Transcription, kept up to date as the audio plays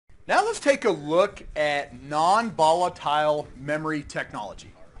Now let's take a look at non-volatile memory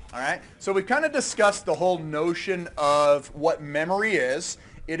technology. All right, so we've kind of discussed the whole notion of what memory is.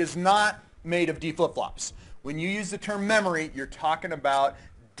 It is not made of D flip-flops. When you use the term memory, you're talking about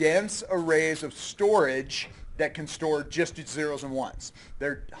dense arrays of storage that can store just zeros and ones.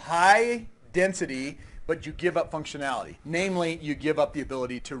 They're high density, but you give up functionality. Namely, you give up the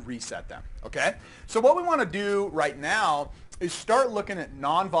ability to reset them, okay? So what we want to do right now is start looking at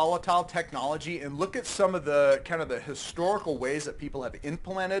non-volatile technology and look at some of the kind of the historical ways that people have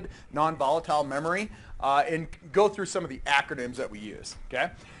implemented non-volatile memory and go through some of the acronyms that we use,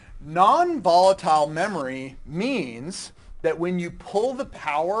 okay? Non-volatile memory means that when you pull the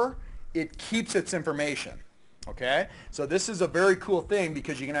power, it keeps its information, okay? So this is a very cool thing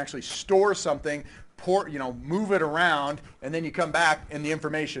because you can actually store something, move it around, and then you come back and the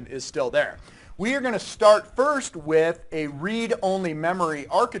information is still there. We are going to start first with a read-only memory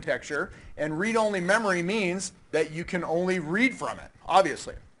architecture, and read-only memory means that you can only read from it,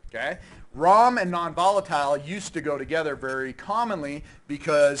 obviously, okay? ROM and non-volatile used to go together very commonly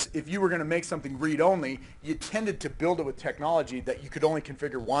because if you were going to make something read-only, you tended to build it with technology that you could only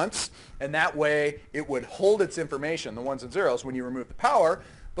configure once, and that way it would hold its information, the ones and zeros, when you remove the power,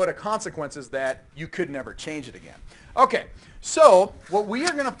 but a consequence is that you could never change it again. Okay, so what we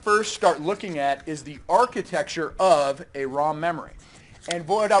are going to first start looking at is the architecture of a ROM memory. And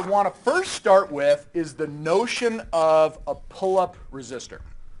what I want to first start with is the notion of a pull-up resistor.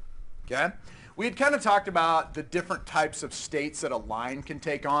 Okay? We had kind of talked about the different types of states that a line can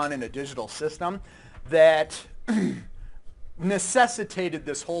take on in a digital system that necessitated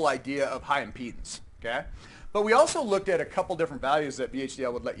this whole idea of high impedance. Okay? But we also looked at a couple different values that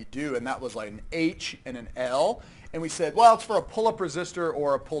VHDL would let you do, and that was like an H and an L. And we said, well, it's for a pull-up resistor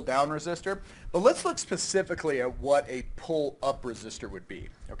or a pull-down resistor. But let's look specifically at what a pull-up resistor would be,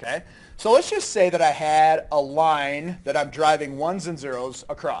 okay? So let's just say that I had a line that I'm driving ones and zeros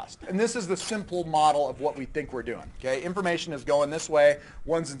across. And this is the simple model of what we think we're doing, okay? Information is going this way,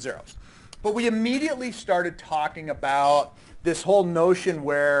 ones and zeros. But we immediately started talking about this whole notion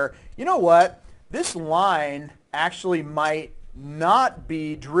where, you know what? This line actually might not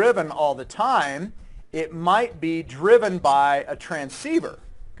be driven all the time. It might be driven by a transceiver,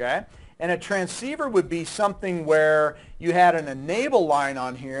 okay? And a transceiver would be something where you had an enable line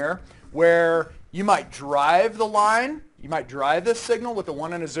on here where you might drive the line, you might drive this signal with a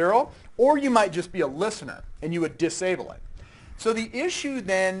 1 and a 0, or you might just be a listener and you would disable it. So the issue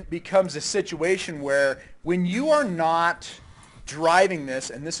then becomes a situation where when you are not driving this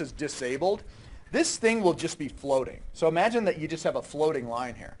and this is disabled, this thing will just be floating. So imagine that you just have a floating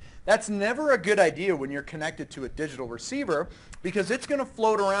line here. That's never a good idea when you're connected to a digital receiver because it's going to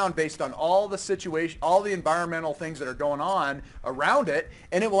float around based on all the situation, all the environmental things that are going on around it,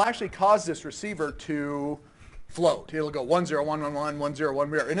 and it will actually cause this receiver to float. It'll go 1 0 1 1 1 1 0 1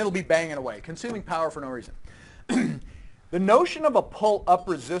 0, and it'll be banging away, consuming power for no reason. The notion of a pull-up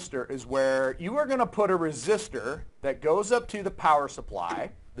resistor is where you are going to put a resistor that goes up to the power supply,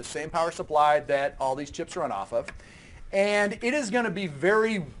 the same power supply that all these chips run off of, and it is going to be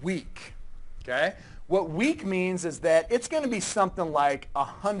very weak, okay? What weak means is that it's going to be something like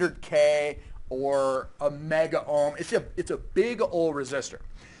 100K or a mega ohm. It's a big old resistor.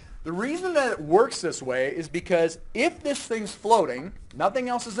 The reason that it works this way is because if this thing's floating, nothing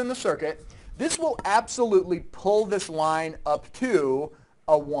else is in the circuit, this will absolutely pull this line up to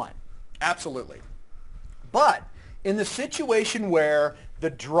a 1. Absolutely. But in the situation where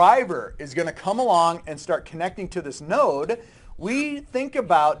the driver is going to come along and start connecting to this node, we think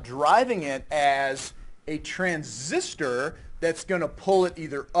about driving it as a transistor that's going to pull it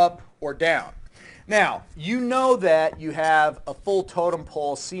either up or down. Now, you know that you have a full totem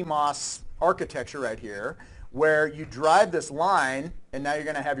pole CMOS architecture right here where you drive this line and now you're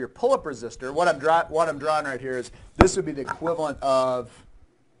going to have your pull-up resistor. What I'm drawing right here is this would be the equivalent of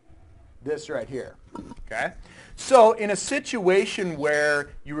this right here, okay? So in a situation where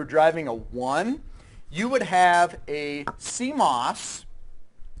you were driving a 1, you would have a CMOS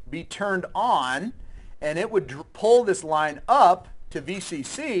be turned on, and it would pull this line up to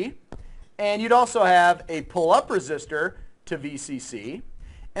VCC, and you'd also have a pull-up resistor to VCC,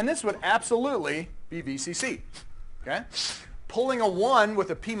 and this would absolutely be VCC, okay? Pulling a 1 with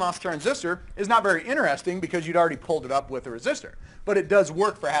a PMOS transistor is not very interesting because you'd already pulled it up with a resistor, but it does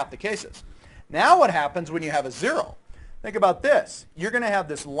work for half the cases. Now what happens when you have a 0? Think about this. You're going to have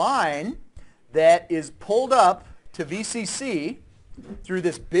this line that is pulled up to VCC through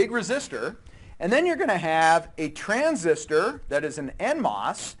this big resistor, and then you're going to have a transistor that is an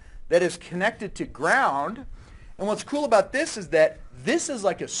NMOS that is connected to ground, And what's cool about this is that this is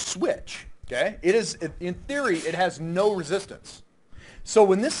like a switch. Okay? It is, in theory, it has no resistance. So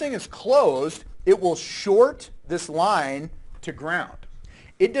when this thing is closed, it will short this line to ground.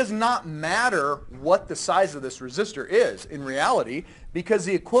 It does not matter what the size of this resistor is in reality, because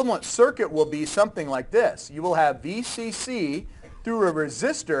the equivalent circuit will be something like this. You will have VCC through a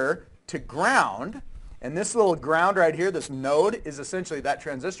resistor to ground, and this little ground right here, this node, is essentially that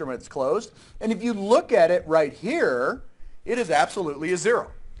transistor when it's closed. And if you look at it right here, it is absolutely a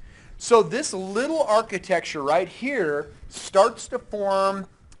zero. So this little architecture right here starts to form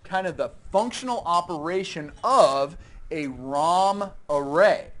kind of the functional operation of a ROM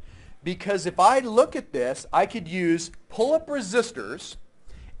array. Because if I look at this, I could use pull-up resistors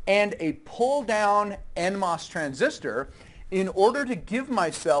and a pull-down NMOS transistor in order to give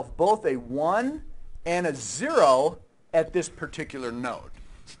myself both a 1 and a 0 at this particular node.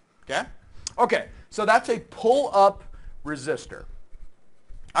 Okay? Okay, so that's a pull-up resistor.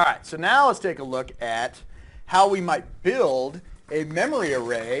 All right, so now let's take a look at how we might build a memory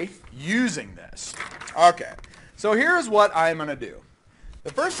array using this. Okay, so here's what I'm going to do.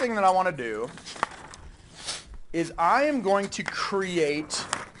 The first thing that I want to do is I am going to create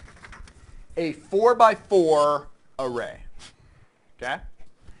a 4x4 array. Okay?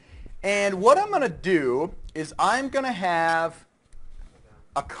 And what I'm going to do is I'm going to have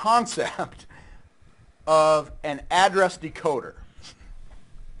a concept of an address decoder.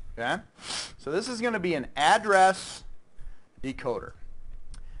 Okay? So this is going to be an address decoder.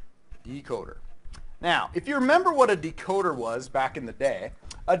 Now, if you remember what a decoder was back in the day,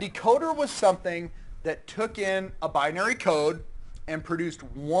 a decoder was something that took in a binary code and produced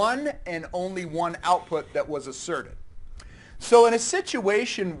one and only one output that was asserted. So in a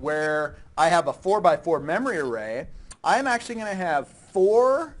situation where I have a 4x4 memory array, I'm actually going to have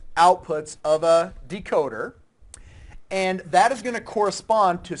 4 outputs of a decoder, and that is going to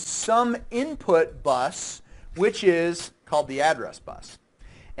correspond to some input bus, which is called the address bus.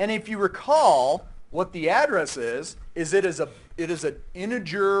 And if you recall, what the address is it is an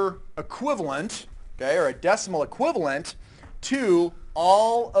integer equivalent, okay, or a decimal equivalent to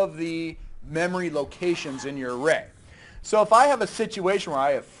all of the memory locations in your array. So if I have a situation where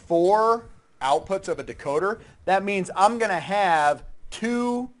I have 4 outputs of a decoder, that means I'm going to have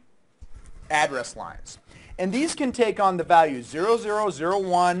 2 address lines. And these can take on the values 0, 0, 0,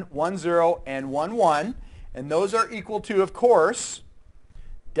 1, 1, 0, and 1, 1. And those are equal to, of course,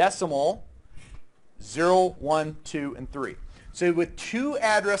 decimal 0, 1, 2, and 3. So with 2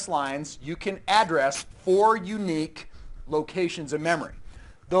 address lines, you can address 4 unique locations in memory.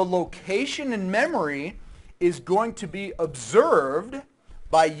 The location in memory is going to be observed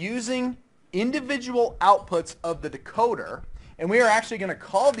by using individual outputs of the decoder, and we are actually going to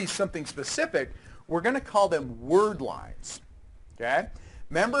call these something specific. We're going to call them word lines. Okay?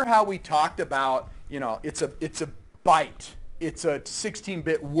 Remember how we talked about, it's a byte, it's a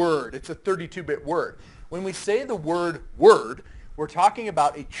 16-bit word, it's a 32-bit word. When we say the word word, we're talking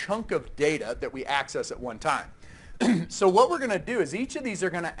about a chunk of data that we access at one time. So what we're going to do is each of these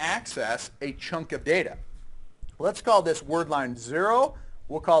are going to access a chunk of data. Let's call this word line 0.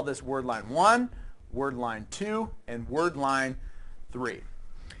 We'll call this word line 1, word line 2, and word line 3.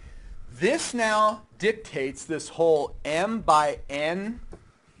 This now dictates this whole M by N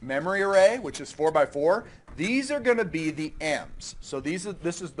memory array, which is 4x4. These are going to be the M's. So this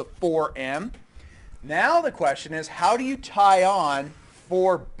is the 4M. Now the question is, how do you tie on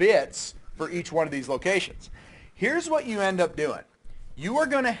 4 bits for each one of these locations? Here's what you end up doing. You are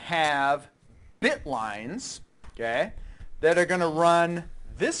going to have bit lines, okay, that are going to run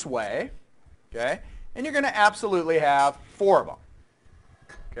this way, okay, and you're going to absolutely have 4 of them,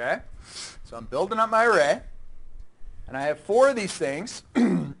 okay? So I'm building up my array, and I have 4 of these things,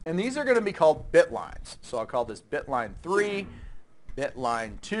 and these are going to be called bit lines. So I'll call this bit line 3, bit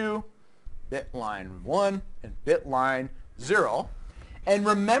line 2, bit line 1, and bit line 0. And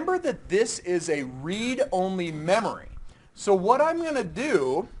remember that this is a read-only memory. So what I'm going to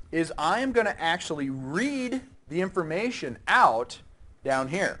do is I am going to actually read the information out down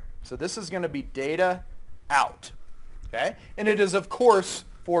here. So this is going to be data out, okay? And it is, of course,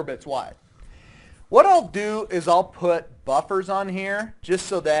 4 bits wide. What I'll do is I'll put buffers on here just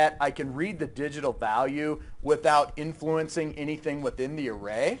so that I can read the digital value without influencing anything within the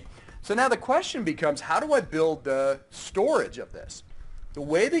array. So now the question becomes, how do I build the storage of this? The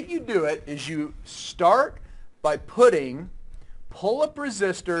way that you do it is you start by putting pull-up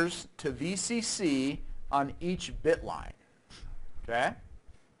resistors to VCC on each bit line, okay?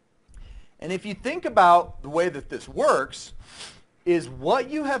 And if you think about the way that this works, is what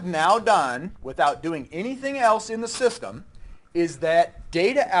you have now done without doing anything else in the system is that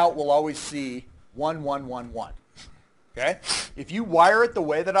data out will always see 1, 1, 1, 1. Okay? If you wire it the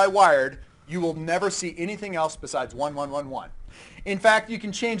way that I wired, you will never see anything else besides 1, 1, 1, 1. In fact, you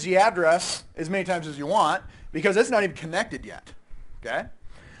can change the address as many times as you want because it's not even connected yet. Okay?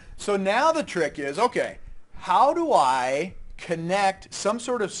 So now the trick is, okay, how do I connect some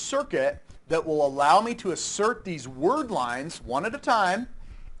sort of circuit that will allow me to assert these word lines one at a time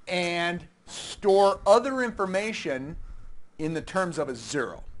and store other information in the terms of a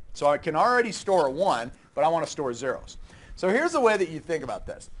 0. So I can already store a 1, but I want to store zeros. So here's the way that you think about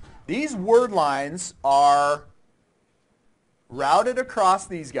this. These word lines are routed across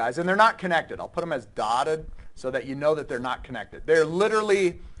these guys, and they're not connected. I'll put them as dotted so that you know that they're not connected. They're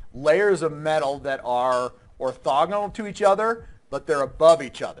literally layers of metal that are orthogonal to each other, but they're above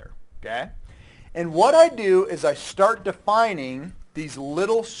each other. Okay? And what I do is I start defining these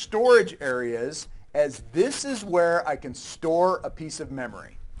little storage areas as this is where I can store a piece of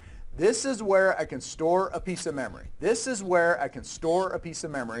memory. This is where I can store a piece of memory. This is where I can store a piece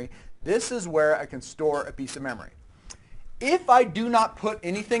of memory. This is where I can store a piece of memory. If I do not put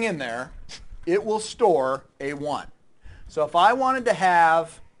anything in there, it will store a 1. So if I wanted to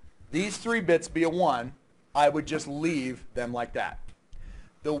have these 3 bits be a 1, I would just leave them like that.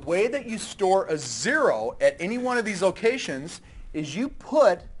 The way that you store a 0 at any one of these locations is you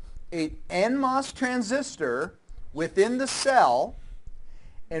put an NMOS transistor within the cell,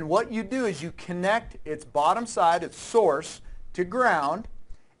 and what you do is you connect its bottom side, its source, to ground,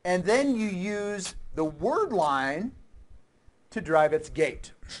 and then you use the word line to drive its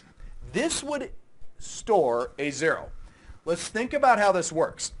gate. This would store a 0. Let's think about how this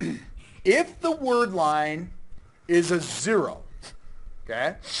works. If the word line is a 0,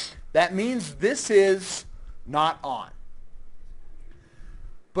 okay, that means this is not on.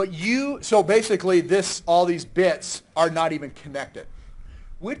 But so basically all these bits are not even connected,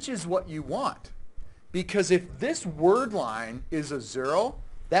 which is what you want. Because if this word line is a 0,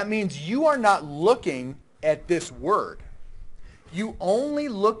 that means you are not looking at this word. You only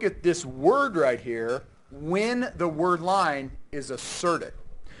look at this word right here when the word line is asserted.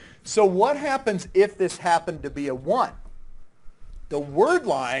 So what happens if this happened to be a 1? The word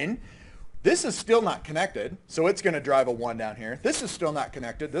line, this is still not connected, so it's going to drive a 1 down here. This is still not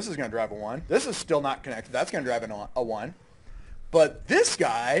connected. This is going to drive a 1. This is still not connected. That's going to drive a 1. But this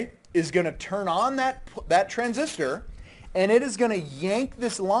guy is going to turn on that transistor, and it is going to yank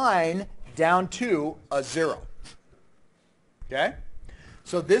this line down to a 0. Okay?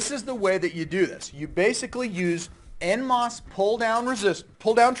 So this is the way that you do this. You basically use NMOS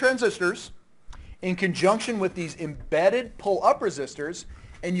pull-down transistors in conjunction with these embedded pull-up resistors,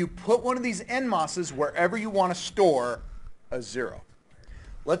 and you put one of these NMOSs wherever you want to store a 0.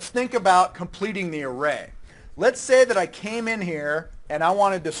 Let's think about completing the array. Let's say that I came in here and I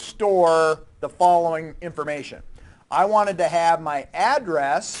wanted to store the following information. I wanted to have my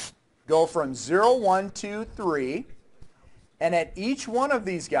address go from 0, 1, 2, 3, and at each one of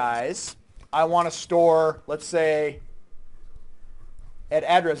these guys, I want to store, let's say, at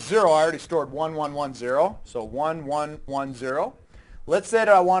address 0, I already stored 1, 1, 1, 0, so 1, 1, 1, 0. Let's say that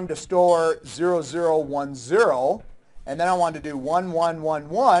I wanted to store 0, 0, 1, 0, and then I wanted to do 1, 1, 1,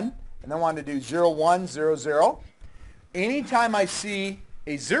 1, and then I wanted to do 0, 1, 0, 0. Anytime I see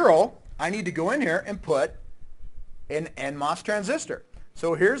a 0, I need to go in here and put an NMOS transistor.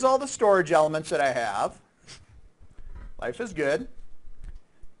 So here's all the storage elements that I have. Life is good.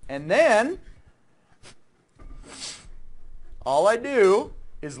 And then all I do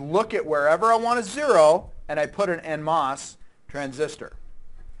is look at wherever I want a 0, and I put an NMOS transistor.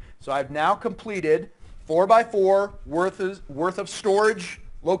 So I've now completed 4x4 worth of storage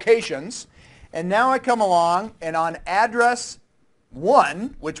locations, and now I come along, and on address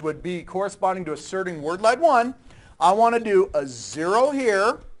 1, which would be corresponding to asserting word line 1, I want to do a 0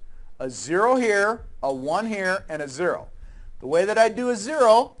 here, a 0 here, a 1 here, and a 0. The way that I do a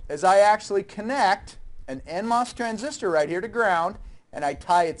 0 is I actually connect an NMOS transistor right here to ground, and I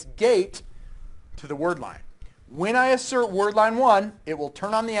tie its gate to the word line. When I assert word line 1, it will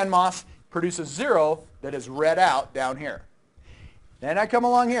turn on the NMOS, produce a 0 that is read out down here. Then I come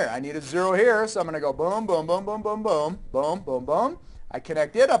along here. I need a 0 here, so I'm going to go boom, boom, boom, boom, boom, boom, boom, boom, boom. I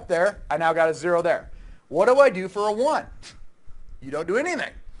connect it up there. I now got a 0 there. What do I do for a 1? You don't do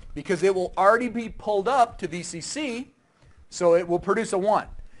anything, because it will already be pulled up to VCC, so it will produce a 1.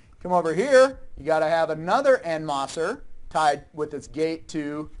 Come over here. You got to have another NMOSer tied with its gate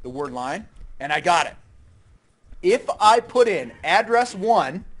to the word line, and I got it. If I put in address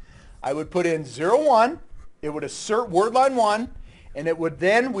 1, I would put in 0, 1. It would assert word line 1, And it would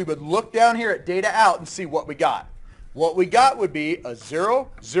then, we would look down here at data out and see what we got. What we got would be a 0,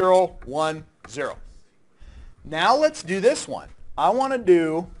 0, 1, 0. Now let's do this one. I want to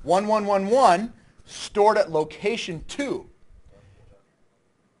do 1, 1, 1, 1 stored at location 2.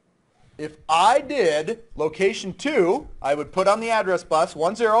 If I did location 2, I would put on the address bus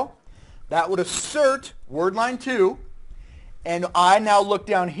 1, 0. That would assert word line 2. And I now look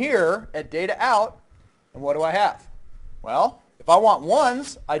down here at data out, and what do I have? Well, if I want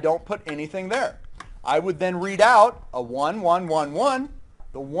 1s, I don't put anything there. I would then read out a 1, 1, 1, 1.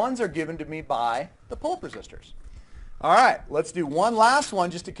 The 1s are given to me by the pull-up resistors. All right, let's do one last one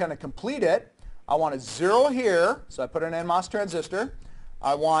just to kind of complete it. I want a 0 here, so I put an NMOS transistor.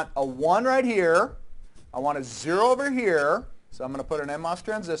 I want a 1 right here. I want a 0 over here, so I'm going to put an NMOS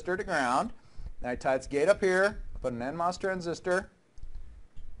transistor to ground. Then I tie its gate up here, put an NMOS transistor,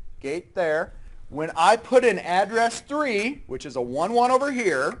 gate there. When I put in address 3, which is a 1, 1 over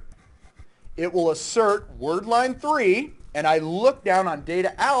here, it will assert word line 3, and I look down on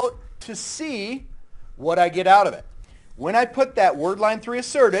data out to see what I get out of it. When I put that word line 3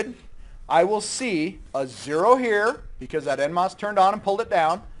 asserted, I will see a 0 here because that NMOS turned on and pulled it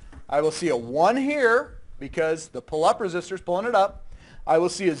down. I will see a 1 here because the pull-up resistor is pulling it up. I will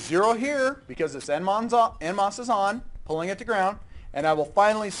see a 0 here because this NMOS is on, pulling it to ground. And I will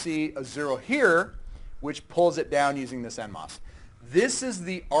finally see a 0 here, which pulls it down using this NMOS. This is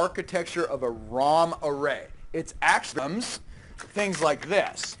the architecture of a ROM array. It's actually things like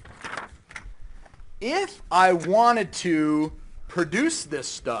this. If I wanted to produce this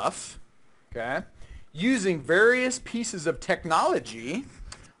stuff, okay, using various pieces of technology,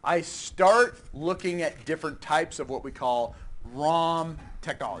 I start looking at different types of what we call ROM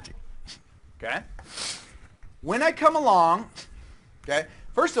technology. Okay? When I come along, okay,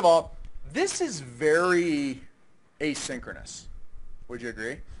 first of all, this is very asynchronous. Would you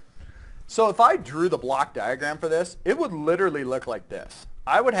agree? So if I drew the block diagram for this, it would literally look like this.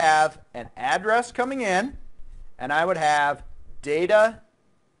 I would have an address coming in, and I would have data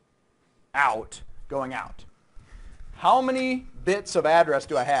out going out. How many bits of address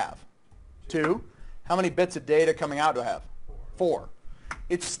do I have? 2. How many bits of data coming out do I have? 4.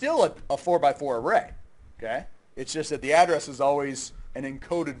 It's still a 4 by 4 array. Okay? It's just that the address is always an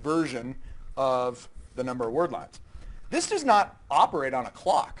encoded version of the number of word lines. This does not operate on a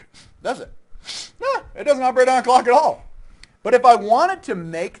clock, does it? No, it doesn't operate on a clock at all. But if I wanted to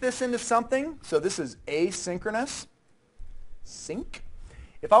make this into something, so this is asynchronous, sync.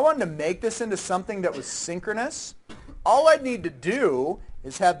 If I wanted to make this into something that was synchronous, all I'd need to do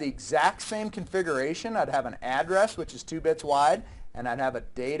is have the exact same configuration. I'd have an address, which is 2 bits wide, and I'd have a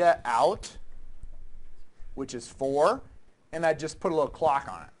data out, which is 4, and I'd just put a little clock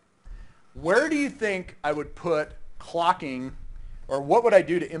on it. Where do you think I would put clocking, or what would I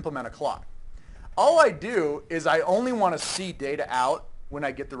do to implement a clock? All I do is I only want to see data out when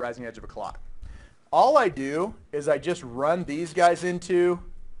I get the rising edge of a clock. All I do is I just run these guys into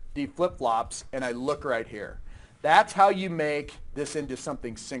the flip-flops, and I look right here. That's how you make this into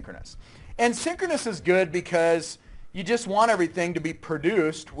something synchronous. And synchronous is good because you just want everything to be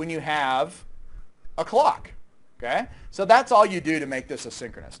produced when you have a clock. Okay? So that's all you do to make this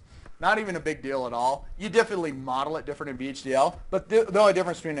asynchronous. Not even a big deal at all. You definitely model it different in VHDL, but the only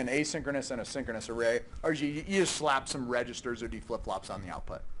difference between an asynchronous and a synchronous array is you just slap some registers or D flip-flops on the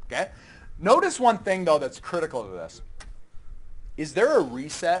output. Okay? Notice one thing, though, that's critical to this. Is there a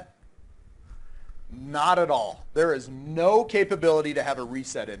reset? Not at all. There is no capability to have a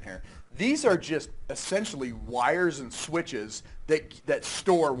reset in here. These are just essentially wires and switches that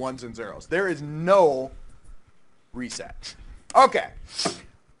store 1s and 0s. There is no reset. Okay.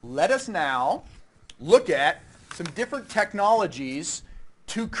 Let us now look at some different technologies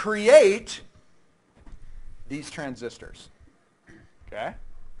to create these transistors. Okay?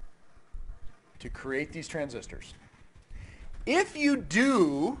 To create these transistors. If you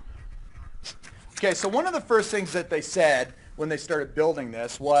do, okay, so one of the first things that they said when they started building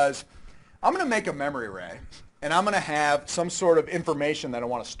this was, I'm going to make a memory array, and I'm going to have some sort of information that I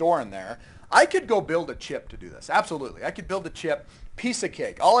want to store in there. I could go build a chip to do this. Absolutely. I could build a chip, piece of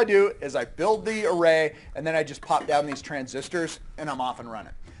cake. All I do is I build the array, and then I just pop down these transistors, and I'm off and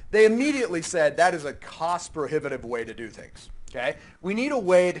running. They immediately said that is a cost-prohibitive way to do things. Okay? We need a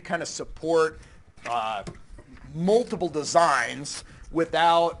way to kind of support multiple designs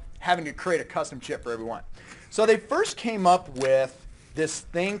without having to create a custom chip for everyone. So they first came up with this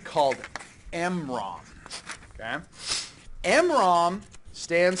thing called MROM. Okay? MROM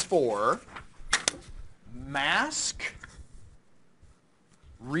stands for Mask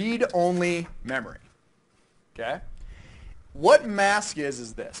Read-Only Memory. Okay? What mask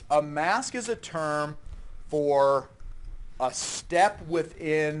is this. A mask is a term for a step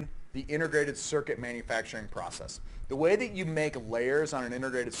within the integrated circuit manufacturing process. The way that you make layers on an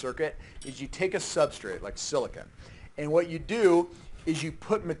integrated circuit is you take a substrate like silicon, and what you do is you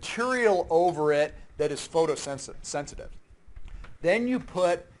put material over it that is photosensitive. Then you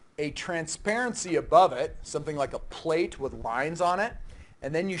put a transparency above it, something like a plate with lines on it,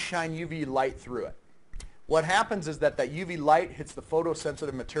 and then you shine UV light through it. What happens is that UV light hits the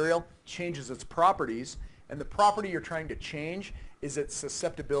photosensitive material, changes its properties, and the property you're trying to change is its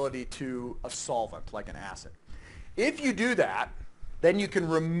susceptibility to a solvent, like an acid. If you do that, then you can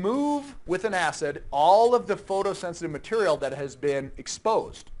remove with an acid all of the photosensitive material that has been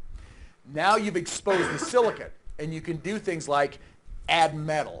exposed. Now you've exposed the silicon, and you can do things like add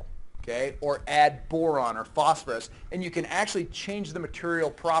metal, okay, or add boron or phosphorus, and you can actually change the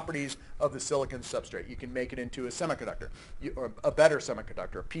material properties of the silicon substrate. You can make it into a semiconductor, or a better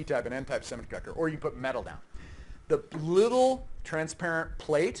semiconductor, a P-type and N-type semiconductor, or you put metal down. The little transparent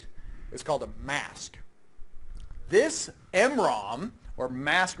plate is called a mask. This MROM, or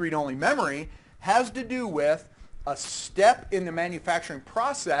mask read-only memory, has to do with a step in the manufacturing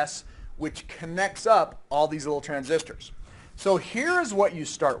process which connects up all these little transistors. So here is what you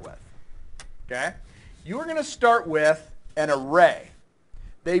start with. Okay? You are going to start with an array.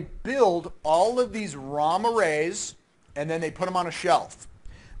 They build all of these ROM arrays, and then they put them on a shelf.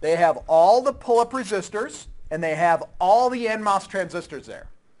 They have all the pull-up resistors, and they have all the NMOS transistors there.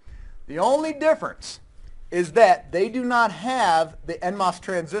 The only difference is that they do not have the NMOS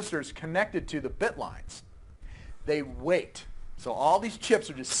transistors connected to the bit lines. They wait. So all these chips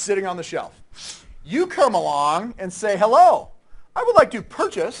are just sitting on the shelf. You come along and say, hello, I would like to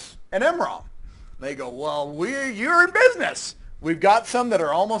purchase an MROM. They go, well, you're in business. We've got some that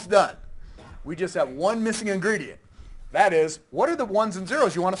are almost done. We just have one missing ingredient. That is, what are the ones and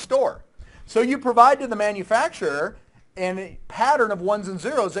zeros you want to store? So you provide to the manufacturer a pattern of ones and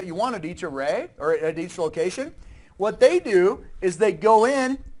zeros that you want at each array or at each location. What they do is they go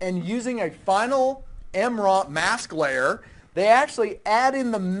in and using a final MROM mask layer, they actually add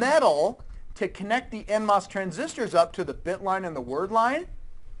in the metal to connect the NMOS transistors up to the bit line and the word line,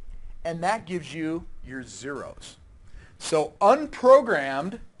 and that gives you your zeros. So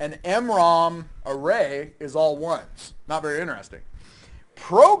unprogrammed, an MROM array is all ones. Not very interesting.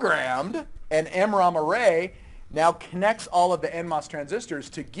 Programmed, an MROM array now connects all of the NMOS transistors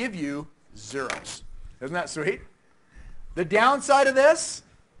to give you zeros. Isn't that sweet? The downside of this,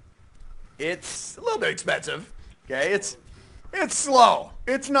 it's a little bit expensive. Okay, it's slow.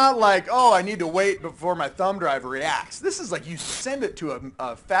 It's not like, oh, I need to wait before my thumb drive reacts. This is like you send it to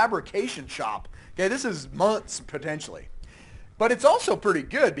a fabrication shop. Okay, this is months potentially. But it's also pretty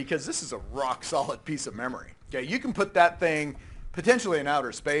good because this is a rock solid piece of memory. Okay, you can put that thing potentially in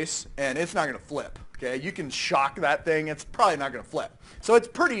outer space and it's not going to flip. Okay, you can shock that thing, it's probably not going to flip. So it's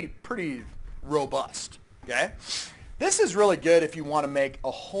pretty robust. Okay, this is really good if you want to make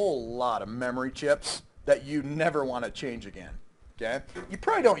a whole lot of memory chips that you never want to change again. Okay, you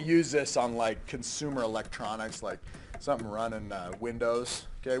probably don't use this on like consumer electronics, like something running Windows.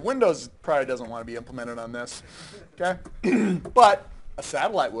 Okay, Windows probably doesn't want to be implemented on this. Okay, but a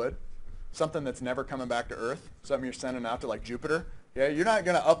satellite would. Something that's never coming back to Earth. Something you're sending out to like Jupiter. Yeah, you're not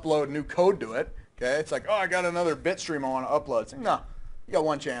going to upload new code to it. Okay, it's like, oh, I got another bit stream I want to upload. It's like, no, you got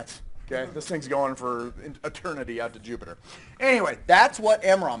one chance. Okay, this thing's going for eternity out to Jupiter. Anyway, that's what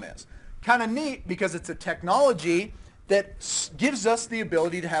MROM is. Kind of neat because it's a technology that gives us the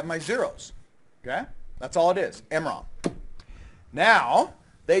ability to have my zeros. Okay, that's all it is, MROM. Now,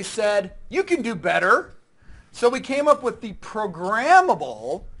 they said, you can do better. So we came up with the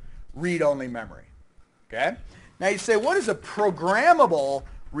programmable read-only memory. Okay? Now you say, what is a programmable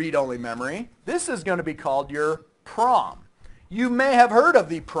read-only memory? This is going to be called your PROM. You may have heard of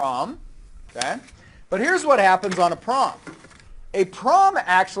the PROM. Okay? But here's what happens on a PROM. A PROM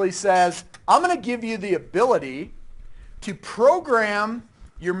actually says, I'm going to give you the ability to program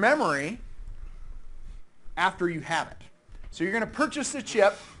your memory after you have it. So you're going to purchase the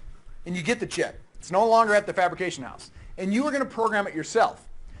chip, and you get the chip. It's no longer at the fabrication house. And you are going to program it yourself.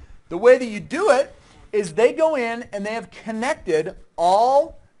 The way that you do it is they go in and they have connected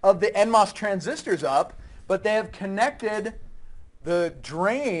all of the NMOS transistors up, but they have connected the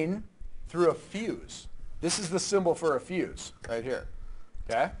drain through a fuse. This is the symbol for a fuse right here.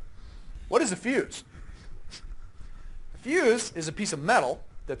 Okay? What is a fuse? A fuse is a piece of metal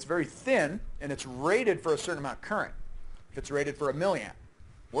that's very thin, and it's rated for a certain amount of current. If it's rated for 1 milliamp,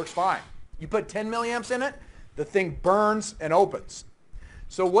 works fine. You put 10 milliamps in it, the thing burns and opens.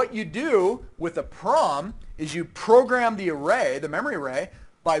 So what you do with a PROM is you program the array, the memory array,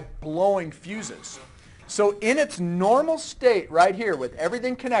 by blowing fuses. So in its normal state right here with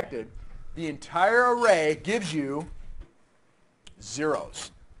everything connected, the entire array gives you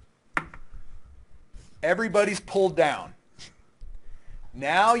zeros. Everybody's pulled down.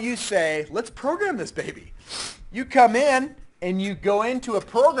 Now you say, let's program this baby. You come in and you go into a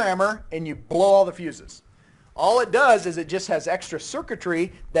programmer and you blow all the fuses. All it does is it just has extra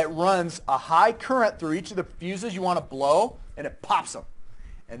circuitry that runs a high current through each of the fuses you want to blow, and it pops them.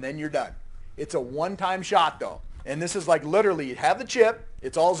 And then you're done. It's a one-time shot, though. And this is like literally, you have the chip,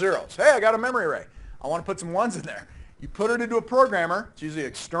 it's all zeros. Hey, I got a memory array. I want to put some ones in there. You put it into a programmer, it's usually an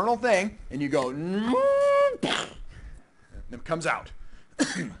external thing, and you go, and it comes out.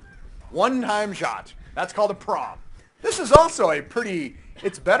 One-time shot. That's called a PROM. This is also a pretty,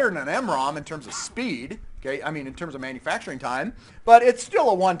 it's better than an MROM in terms of speed. Okay, I mean in terms of manufacturing time, but it's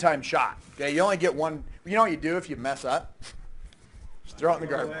still a one-time shot. Okay, you only get one. You know what you do if you mess up? Just throw it in the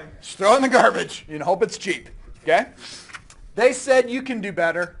garbage. Just throw it in the garbage and hope it's cheap. Okay? They said you can do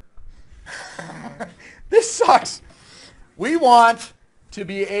better. This sucks. We want to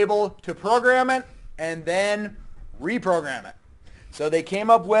be able to program it and then reprogram it. So they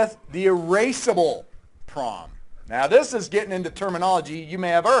came up with the erasable PROM. Now this is getting into terminology you may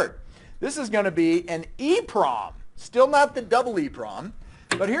have heard. This is going to be an EEPROM, still not the double EEPROM,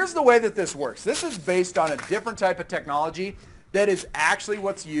 but here's the way that this works. This is based on a different type of technology that is actually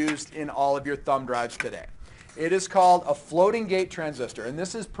what's used in all of your thumb drives today. It is called a floating gate transistor, and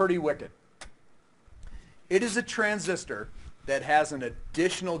this is pretty wicked. It is a transistor that has an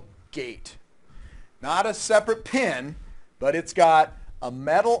additional gate. Not a separate pin, but it's got a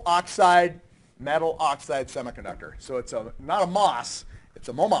metal oxide semiconductor. So it's not a MOS, it's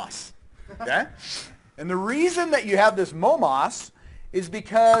a MOMOS. Okay? And the reason that you have this MOMOS is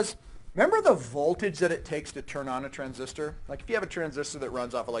because, remember the voltage that it takes to turn on a transistor? Like if you have a transistor that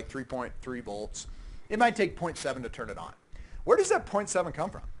runs off of like 3.3 volts, it might take 0.7 to turn it on. Where does that 0.7 come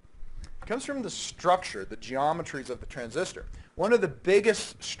from? It comes from the structure, the geometries of the transistor. One of the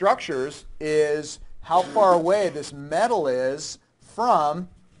biggest structures is how far away this metal is from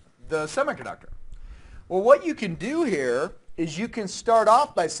the semiconductor. Well, what you can do here is you can start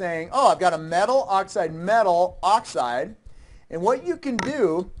off by saying, oh, I've got a metal oxide, and what you can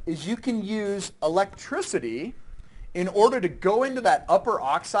do is you can use electricity in order to go into that upper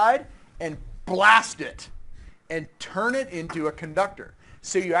oxide and blast it and turn it into a conductor.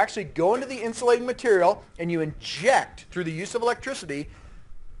 So you actually go into the insulating material and you inject, through the use of electricity,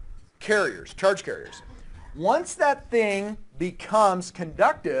 carriers, charge carriers. Once that thing becomes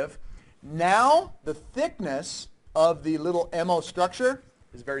conductive, now the thickness of the little MO structure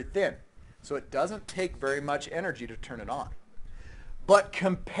is very thin. So it doesn't take very much energy to turn it on. But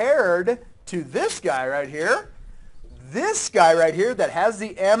compared to this guy right here that has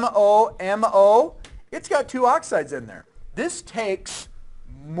the MO, it's got two oxides in there. This takes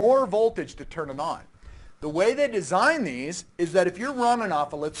more voltage to turn it on. The way they design these is that if you're running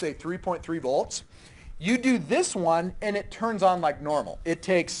off of, let's say, 3.3 volts, you do this one and it turns on like normal. It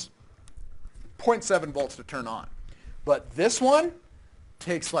takes 0.7 volts to turn on. But this one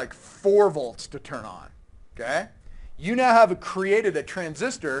takes like 4 volts to turn on. Okay? You now have created a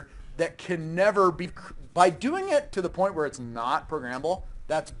transistor that can never be, by doing it to the point where it's not programmable,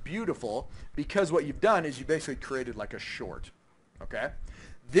 that's beautiful, because what you've done is you basically created like a short. Okay?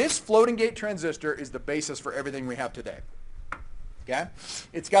 This floating gate transistor is the basis for everything we have today. Okay?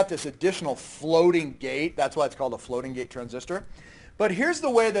 It's got this additional floating gate. That's why it's called a floating gate transistor. But here's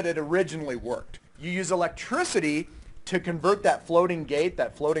the way that it originally worked. You use electricity to convert that floating gate,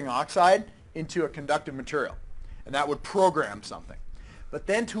 that floating oxide, into a conductive material. And that would program something. But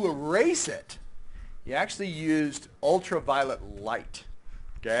then to erase it, you actually used ultraviolet light.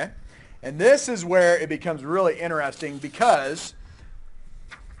 Okay? And this is where it becomes really interesting, because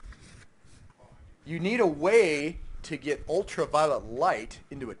you need a way to get ultraviolet light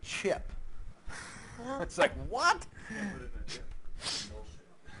into a chip. It's like, what?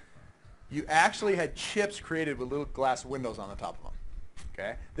 You actually had chips created with little glass windows on the top of them.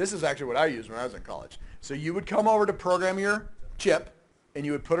 Okay? This is actually what I used when I was in college. So you would come over to program your chip, and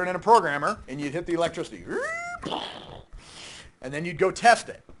you would put it in a programmer, and you'd hit the electricity. And then you'd go test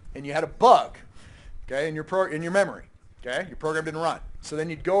it. And you had a bug, okay, in your memory. Okay? Your program didn't run. So then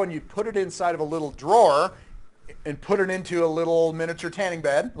you'd go and you'd put it inside of a little drawer and put it into a little miniature tanning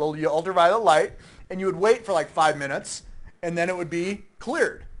bed, a little ultraviolet light, and you would wait for like 5 minutes, and then it would be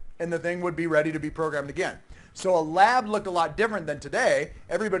cleared, and the thing would be ready to be programmed again. So a lab looked a lot different than today.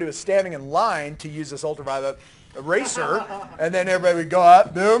 Everybody was standing in line to use this ultraviolet eraser, and then everybody would go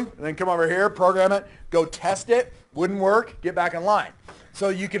up, boom, and then come over here, program it, go test it, wouldn't work, get back in line. So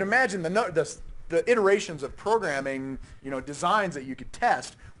you can imagine the iterations of programming, designs that you could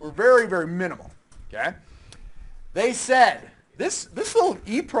test were very, very minimal. Okay? They said, this little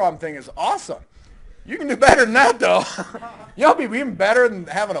EEPROM thing is awesome. You can do better than that, though. It'll be even better than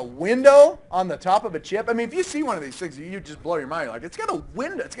having a window on the top of a chip. I mean, if you see one of these things, you just blow your mind. You're like, it's got a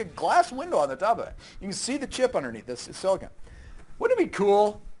window. It's got a glass window on the top of it. You can see the chip underneath this silicon. Wouldn't it be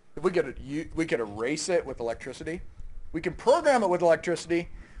cool if we could erase it with electricity? We can program it with electricity.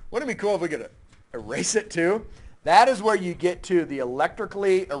 Wouldn't it be cool if we could erase it too? That is where you get to the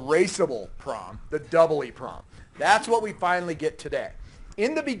electrically erasable PROM, the double EEPROM. That's what we finally get today.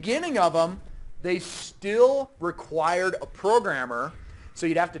 In the beginning of them, they still required a programmer, so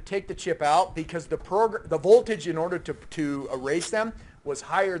you'd have to take the chip out because the voltage in order to erase them was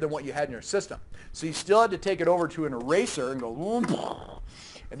higher than what you had in your system. So you still had to take it over to an eraser and go,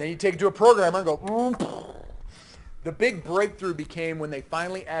 and then you take it to a programmer and go. The big breakthrough became when they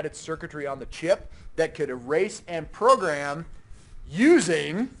finally added circuitry on the chip that could erase and program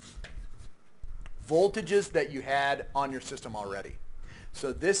using voltages that you had on your system already.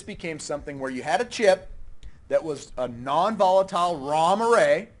 So this became something where you had a chip that was a non-volatile ROM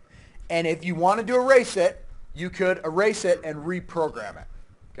array, and if you wanted to erase it, you could erase it and reprogram it.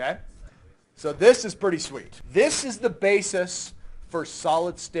 Okay? So this is pretty sweet. This is the basis for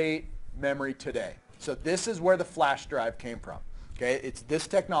solid-state memory today. So this is where the flash drive came from. Okay? It's this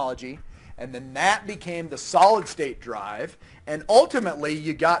technology, and then that became the solid-state drive, and ultimately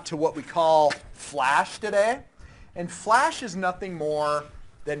you got to what we call flash today. And flash is nothing more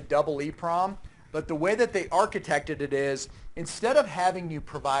than double EEPROM, but the way that they architected it is instead of having you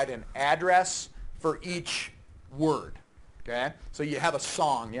provide an address for each word, okay? So you have a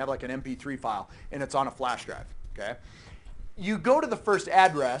song, you have like an MP3 file, and it's on a flash drive, okay? You go to the first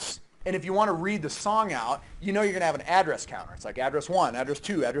address, and if you want to read the song out, you know you're going to have an address counter. It's like address 1, address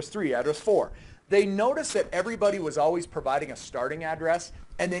 2, address 3, address 4. They noticed that everybody was always providing a starting address,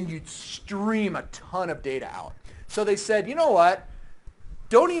 and then you'd stream a ton of data out. So they said, you know what?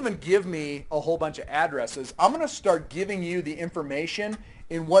 Don't even give me a whole bunch of addresses. I'm going to start giving you the information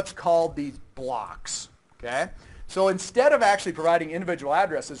in what's called these blocks. Okay? So instead of actually providing individual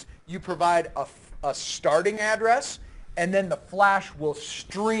addresses, you provide a starting address, and then the flash will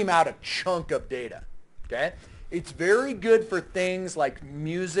stream out a chunk of data. Okay? It's very good for things like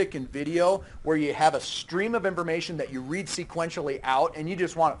music and video where you have a stream of information that you read sequentially out and you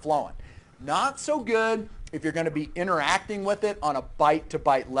just want it flowing. Not so good if you're going to be interacting with it on a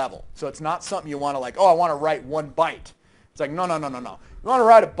byte-to-byte level. So it's not something you want to like, oh, I want to write 1 byte. It's like, no. You want to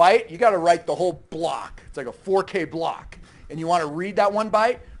write a byte, you got to write the whole block. It's like a 4K block. And you want to read that 1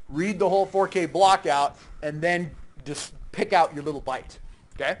 byte, read the whole 4K block out, and then just pick out your little byte.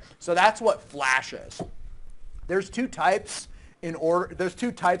 Okay? So that's what flash is. There's two types There's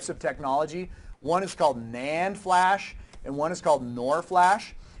two types of technology. One is called NAND flash, and one is called NOR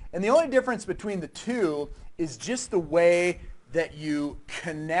flash. And the only difference between the two is just the way that you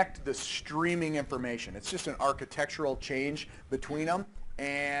connect the streaming information. It's just an architectural change between them,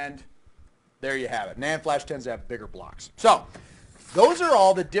 and there you have it. NAND flash tends to have bigger blocks. So those are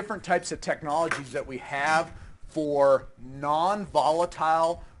all the different types of technologies that we have for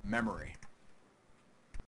non-volatile memory.